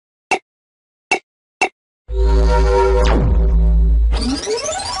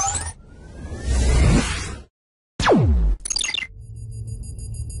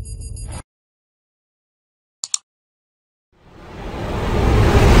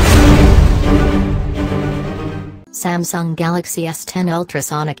Samsung Galaxy S10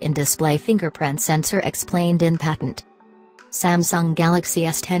 ultrasonic in-display fingerprint sensor explained in patent. Samsung Galaxy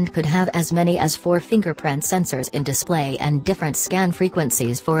S10 could have as many as 4 fingerprint sensors in display and different scan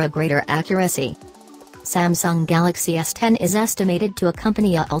frequencies for a greater accuracy. Samsung Galaxy S10 is estimated to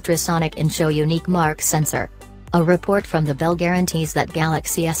accompany a ultrasonic in-show unique mark sensor. A report from the Bell guarantees that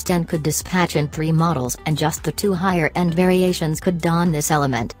Galaxy S10 could dispatch in 3 models and just the 2 higher-end variations could don this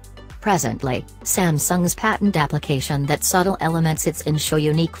element. Presently, Samsung's patent application that subtle elements its in-show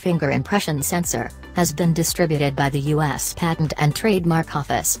unique finger impression sensor, has been distributed by the U.S. Patent and Trademark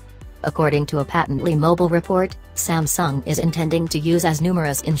Office. According to a Patently Mobile report, Samsung is intending to use as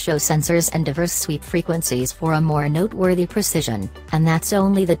numerous in-show sensors and diverse sweep frequencies for a more noteworthy precision, and that's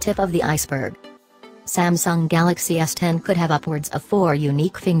only the tip of the iceberg. Samsung Galaxy S10 could have upwards of 4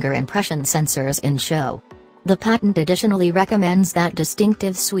 unique finger impression sensors in show. The patent additionally recommends that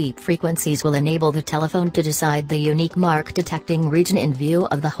distinctive sweep frequencies will enable the telephone to decide the unique mark detecting region in view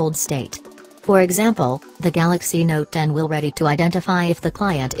of the hold state. For example, the Galaxy Note 10 will ready to identify if the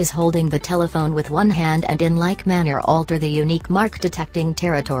client is holding the telephone with one hand and in like manner alter the unique mark detecting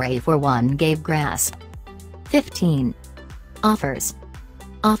territory for one gave grasp. 15. Offers.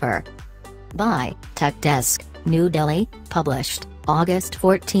 Offer. By Tech Desk, New Delhi, published August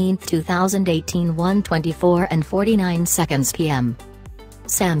 14, 2018 1:24 and 49 seconds p.m.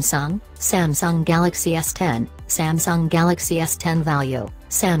 Samsung Galaxy S10, Samsung Galaxy S10 value,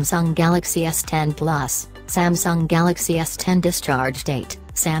 Samsung Galaxy S10 Plus, Samsung Galaxy S10 discharge date,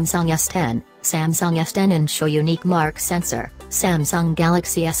 Samsung S10 in-show unique mark sensor, Samsung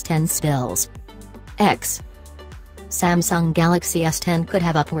Galaxy S10 spills. X. Samsung Galaxy S10 could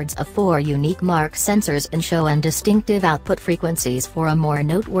have upwards of 4 unique mark sensors in show and distinctive output frequencies for a more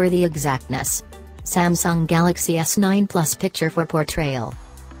noteworthy exactness. Samsung Galaxy S9 Plus picture for portrayal.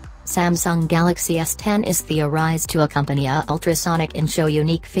 Samsung Galaxy S10 is theorized to accompany a ultrasonic in-show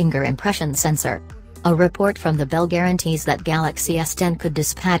unique finger impression sensor. A report from the Bell guarantees that Galaxy S10 could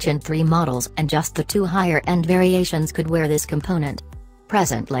dispatch in 3 models and just the 2 higher-end variations could wear this component.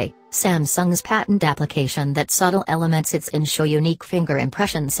 Presently, Samsung's patent application that subtle elements its in-show unique finger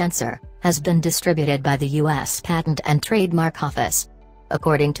impression sensor, has been distributed by the U.S. Patent and Trademark Office.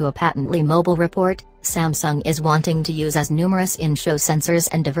 According to a Patently Mobile report, Samsung is wanting to use as numerous in-show sensors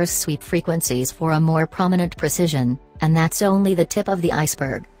and diverse sweep frequencies for a more prominent precision, and that's only the tip of the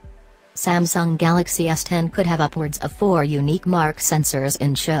iceberg. Samsung Galaxy S10 could have upwards of 4 unique mark sensors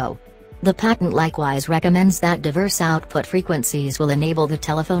in show. The patent likewise recommends that diverse output frequencies will enable the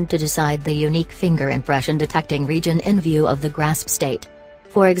telephone to decide the unique finger impression detecting region in view of the grasp state.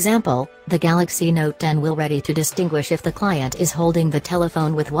 For example, the Galaxy Note 10 will ready to distinguish if the client is holding the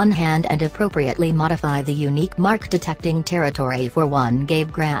telephone with one hand and appropriately modify the unique mark detecting territory for one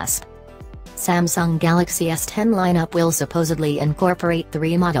gave grasp. Samsung Galaxy S10 lineup will supposedly incorporate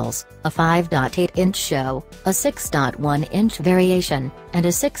 3 models, a 5.8-inch show, a 6.1-inch variation, and a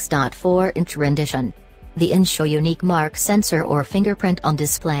 6.4-inch rendition. The in-show unique mark sensor or fingerprint on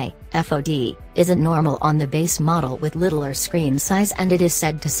display, FOD, isn't normal on the base model with littler screen size and it is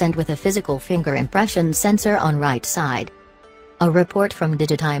said to send with a physical finger impression sensor on right side. A report from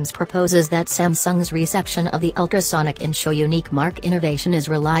Digitimes proposes that Samsung's reception of the ultrasonic in-show unique mark innovation is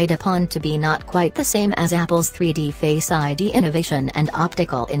relied upon to be not quite the same as Apple's 3D Face ID innovation and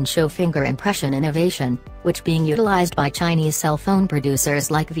optical in-show finger impression innovation, which being utilized by Chinese cell phone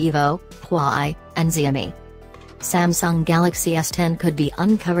producers like Vivo, Huawei, and Xiaomi. Samsung Galaxy S10 could be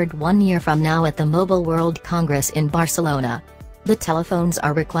uncovered 1 year from now at the Mobile World Congress in Barcelona. The telephones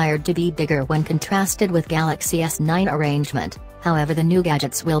are required to be bigger when contrasted with Galaxy S9 arrangement, however the new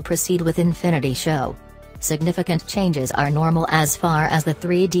gadgets will proceed with infinity show. Significant changes are normal as far as the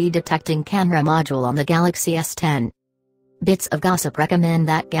 3D detecting camera module on the Galaxy S10. Bits of gossip recommend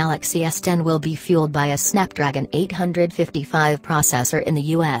that Galaxy S10 will be fueled by a Snapdragon 855 processor in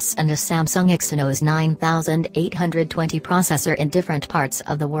the US and a Samsung Exynos 9820 processor in different parts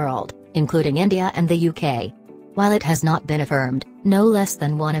of the world, including India and the UK. While it has not been affirmed, no less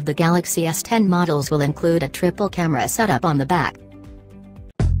than one of the Galaxy S10 models will include a triple camera setup on the back,